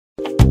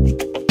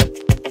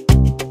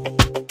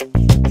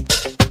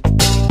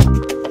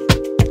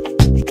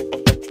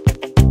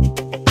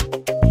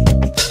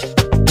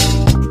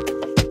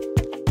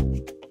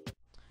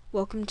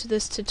welcome to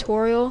this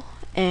tutorial,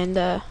 and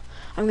I'm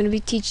going to be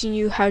teaching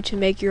you how to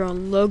make your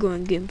own logo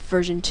in Gimp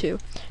version 2.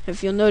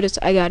 If you'll notice,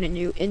 I got a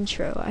new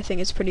intro. I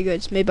think it's pretty good.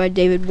 It's made by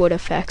David Wood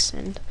Effects,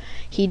 and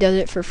he does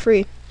it for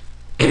free.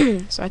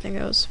 So I think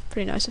that was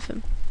pretty nice of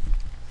him.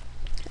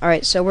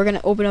 Alright, so we're going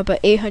to open up an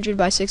 800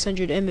 by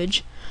 600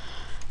 image,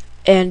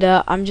 and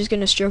I'm just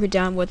going to stroke it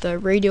down with a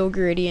radial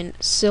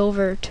gradient,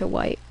 silver to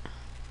white,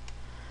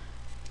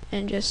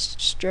 and just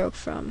stroke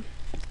from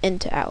in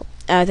to out.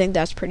 And I think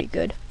that's pretty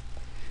good.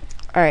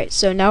 Alright,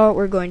 so now what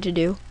we're going to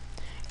do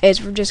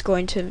is we're just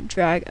going to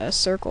drag a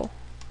circle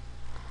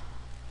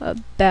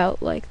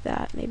about like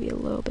that, maybe a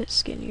little bit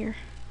skinnier,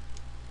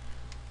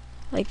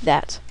 like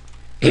that.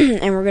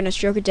 And we're going to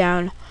stroke it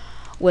down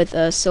with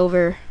a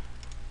silver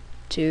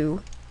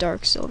to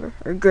dark silver,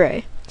 or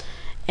gray,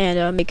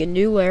 and make a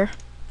new layer,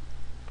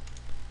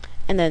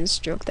 and then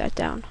stroke that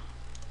down.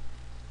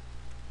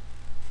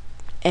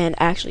 And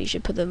actually you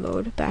should put the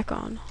mode back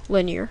on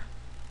linear.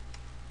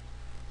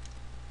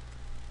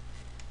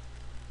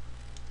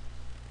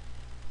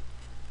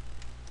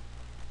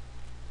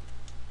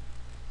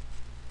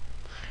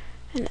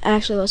 And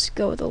actually, let's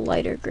go with a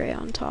lighter gray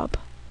on top.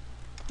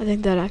 I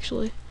think that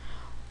actually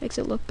makes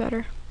it look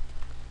better.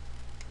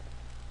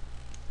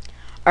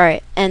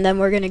 Alright, and then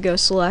we're going to go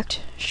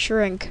select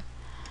shrink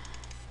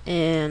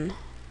and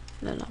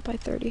no, not by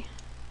 30.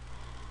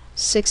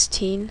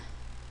 16.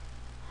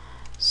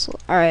 So,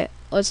 alright,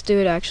 let's do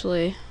it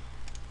actually.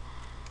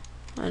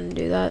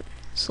 Undo that.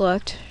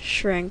 Select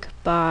shrink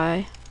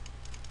by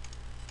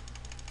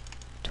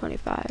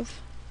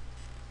 25.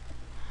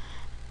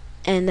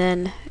 And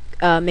then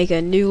make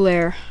a new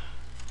layer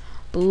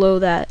below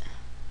that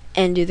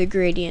and do the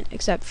gradient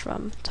except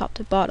from top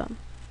to bottom,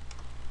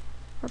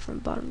 or from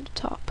bottom to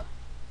top,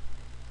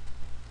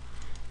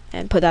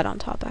 and put that on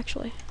top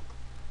actually.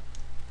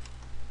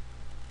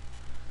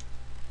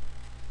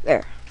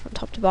 There, from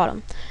top to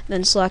bottom.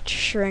 Then select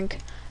shrink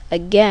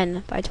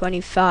again by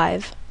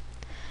 25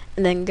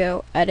 and then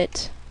go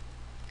edit,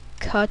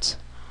 cut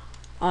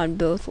on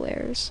both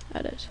layers,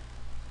 edit.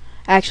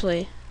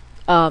 Actually,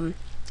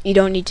 you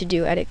don't need to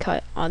do edit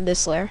cut on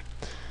this layer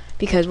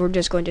because we're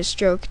just going to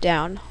stroke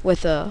down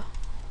with a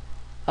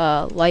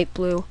light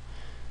blue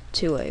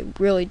to a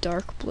really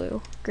dark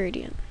blue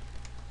gradient,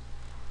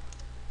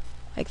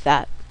 like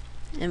that.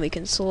 And we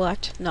can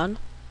select none.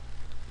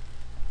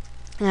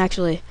 And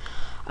actually,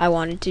 I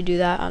wanted to do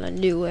that on a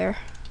new layer,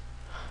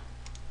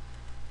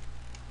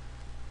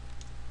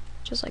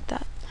 just like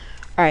that.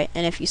 Alright,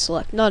 and if you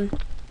select none,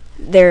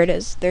 there it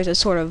is. There's a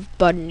sort of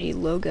buttony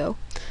logo.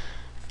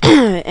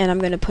 And I'm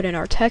going to put in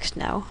our text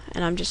now,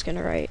 and I'm just going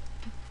to write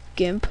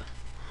Gimp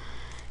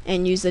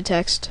and use the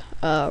text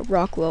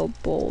Rockwell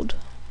bold.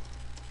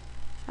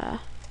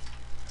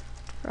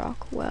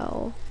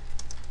 Rockwell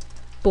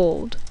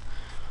bold.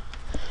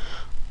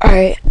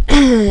 Alright,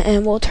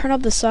 and we'll turn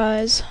up the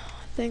size.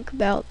 I think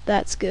about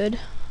that's good.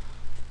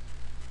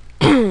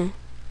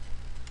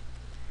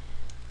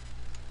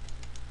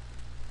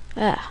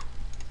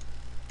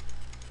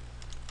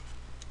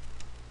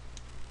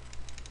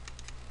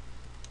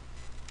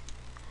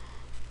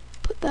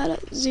 That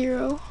at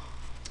 0.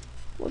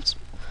 Whoops.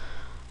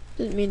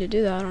 Didn't mean to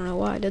do that. I don't know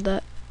why I did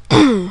that.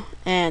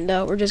 And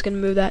we're just going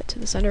to move that to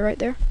the center right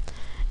there.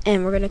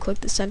 And we're going to click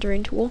the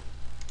centering tool.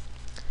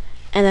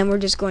 And then we're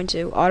just going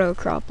to auto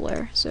crop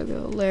layer. So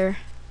go layer,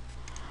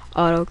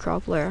 auto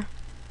crop layer.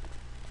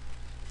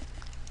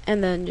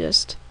 And then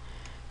just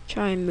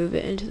try and move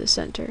it into the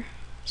center.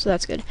 So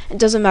that's good. It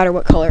doesn't matter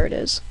what color it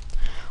is.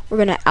 We're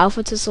going to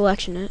alpha to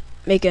selection it,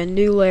 make a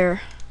new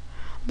layer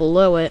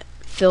below it,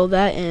 fill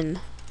that in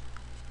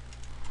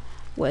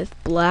with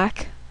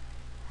black,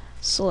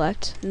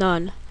 select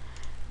none,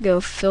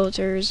 go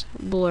filters,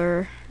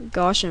 blur,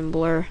 Gaussian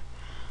blur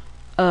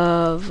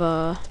of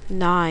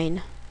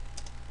 9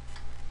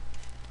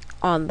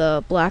 on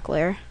the black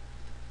layer,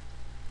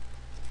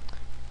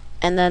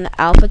 and then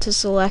alpha to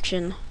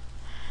selection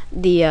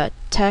the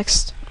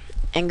text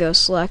and go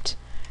select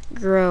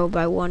grow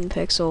by 1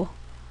 pixel,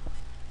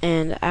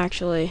 and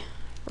actually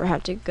we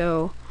have to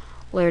go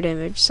layered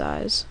image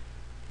size.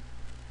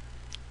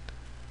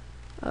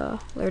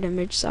 Layered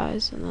image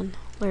size, and then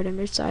layered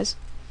image size,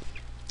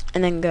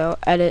 and then go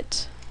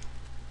edit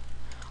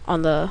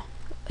on the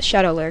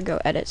shadow layer, go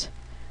edit,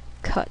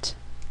 cut,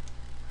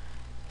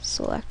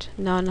 select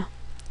none, and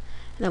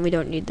then we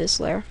don't need this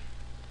layer.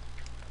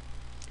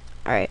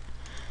 Alright,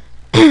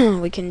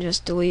 we can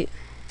just delete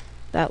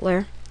that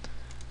layer,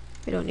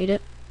 we don't need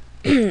it.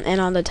 And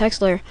on the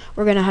text layer,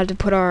 we're gonna have to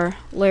put our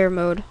layer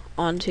mode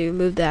on to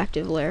move the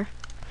active layer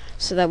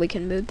so that we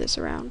can move this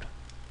around.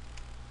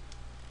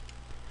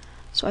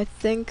 So I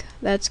think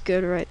that's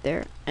good right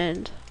there,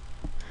 and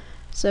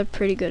it's a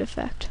pretty good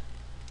effect.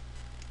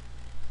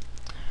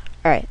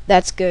 Alright,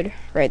 that's good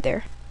right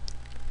there.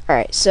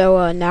 Alright,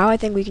 so now I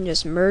think we can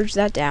just merge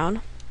that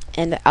down,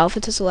 and alpha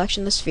to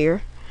selection the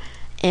sphere,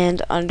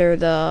 and under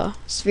the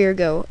sphere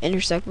go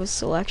intersect with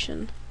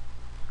selection.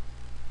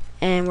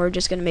 And we're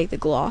just going to make the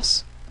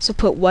gloss. So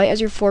put white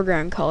as your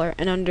foreground color,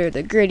 and under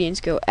the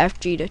gradients go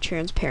FG to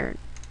transparent.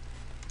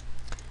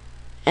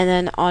 And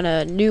then on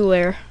a new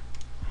layer,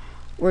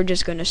 we're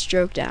just going to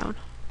stroke down.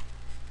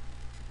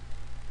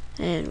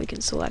 And we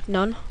can select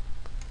none.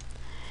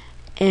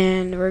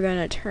 And we're going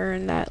to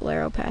turn that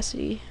layer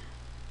opacity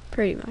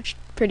pretty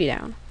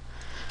down.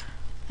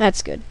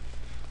 That's good.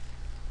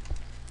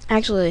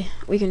 Actually,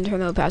 we can turn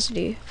the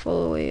opacity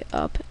full the way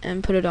up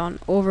and put it on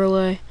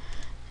overlay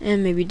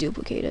and maybe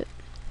duplicate it.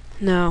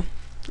 No,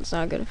 it's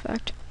not a good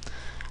effect.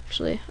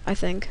 Actually, I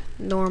think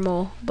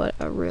normal, but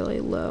a really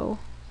low.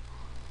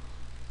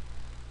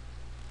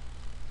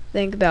 I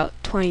think about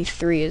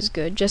 23 is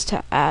good, just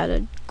to add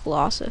a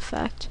gloss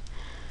effect.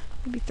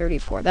 Maybe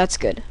 34. That's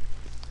good.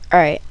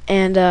 Alright,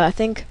 and I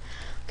think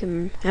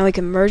now we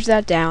can merge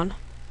that down,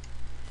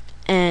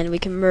 and we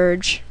can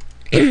merge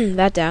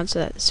that down so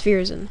that the sphere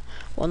is in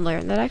one layer,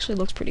 and that actually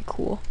looks pretty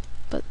cool.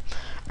 But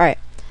alright,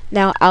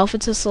 now alpha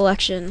to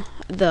selection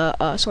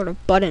the sort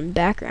of button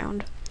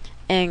background,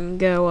 and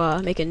go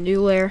make a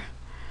new layer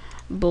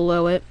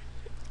below it,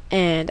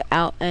 and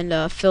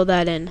fill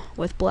that in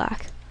with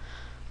black.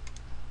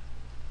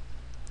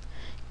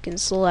 You can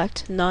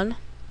select none,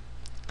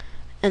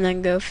 and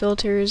then go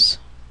filters,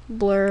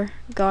 blur,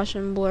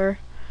 Gaussian blur,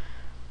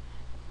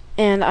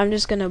 and I'm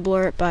just gonna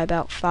blur it by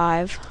about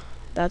 5.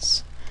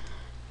 That's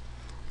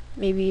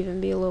maybe even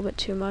be a little bit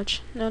too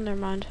much. No, never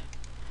mind.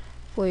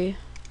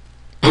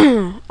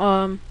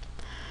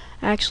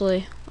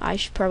 Actually, I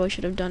probably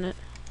should have done it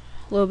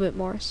a little bit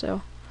more, so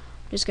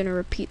I'm just gonna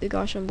repeat the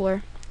Gaussian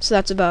blur. So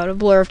that's about a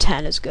blur of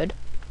 10 is good.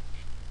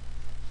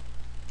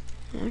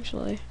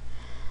 Actually,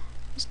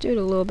 let's do it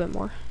a little bit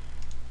more.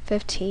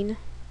 15.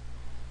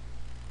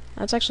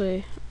 That's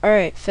actually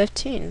alright,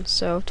 15,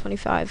 so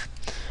 25.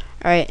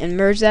 Alright, and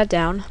merge that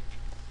down.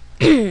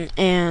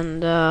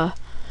 And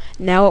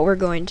now what we're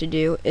going to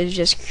do is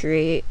just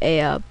create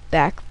a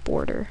back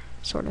border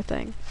sort of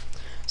thing.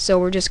 So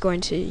we're just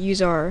going to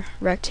use our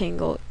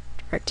rectangular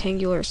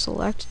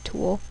select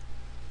tool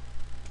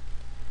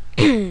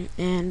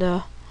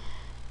and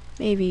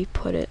maybe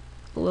put it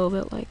a little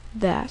bit like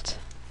that.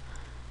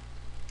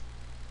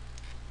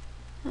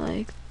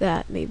 Like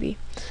that, maybe.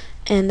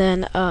 And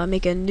then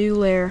make a new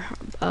layer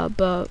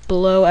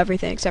below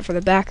everything except for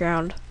the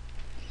background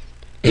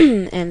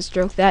and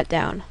stroke that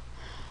down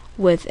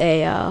with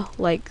a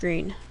light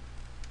green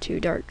to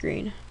dark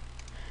green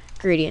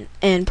gradient,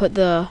 and put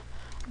the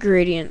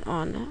gradient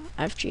on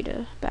FG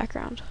to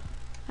background,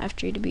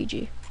 FG to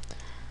BG,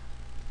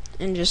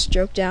 and just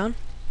stroke down.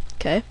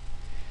 Okay,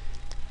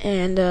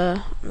 and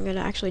I'm gonna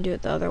actually do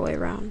it the other way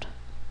around.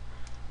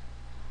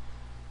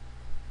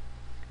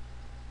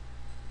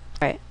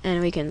 Alright, and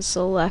we can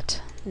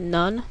select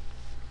none,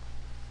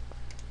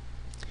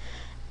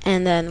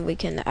 and then we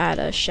can add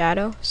a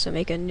shadow, so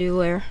make a new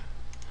layer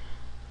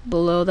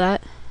below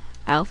that,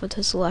 alpha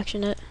to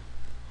selection it,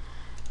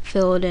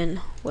 fill it in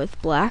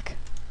with black,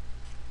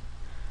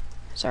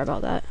 sorry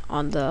about that,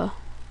 on the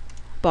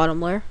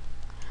bottom layer,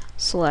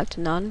 select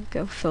none,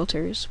 go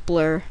filters,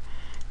 blur,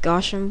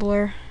 Gaussian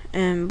blur,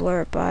 and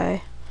blur it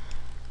by,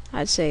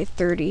 I'd say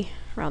 30,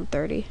 around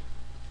 30.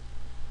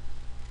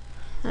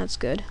 That's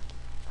good.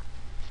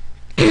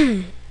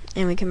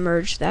 And we can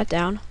merge that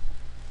down,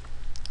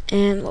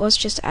 and let's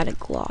just add a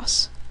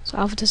gloss. So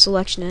alpha to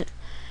selection it,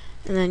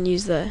 and then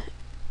use the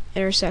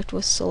intersect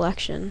with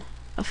selection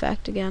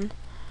effect again,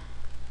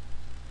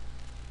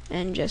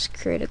 and just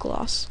create a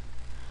gloss.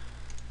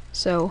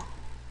 So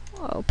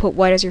I'll put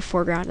white as your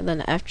foreground, and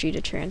then FG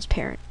to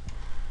transparent,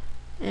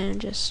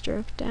 and just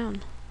stroke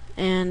down.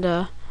 And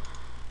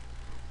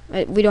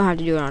we don't have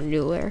to do it on a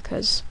new layer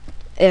because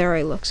it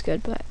already looks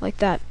good, but like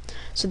that.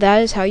 So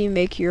that is how you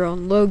make your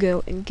own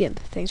logo in GIMP.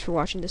 Thanks for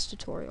watching this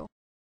tutorial.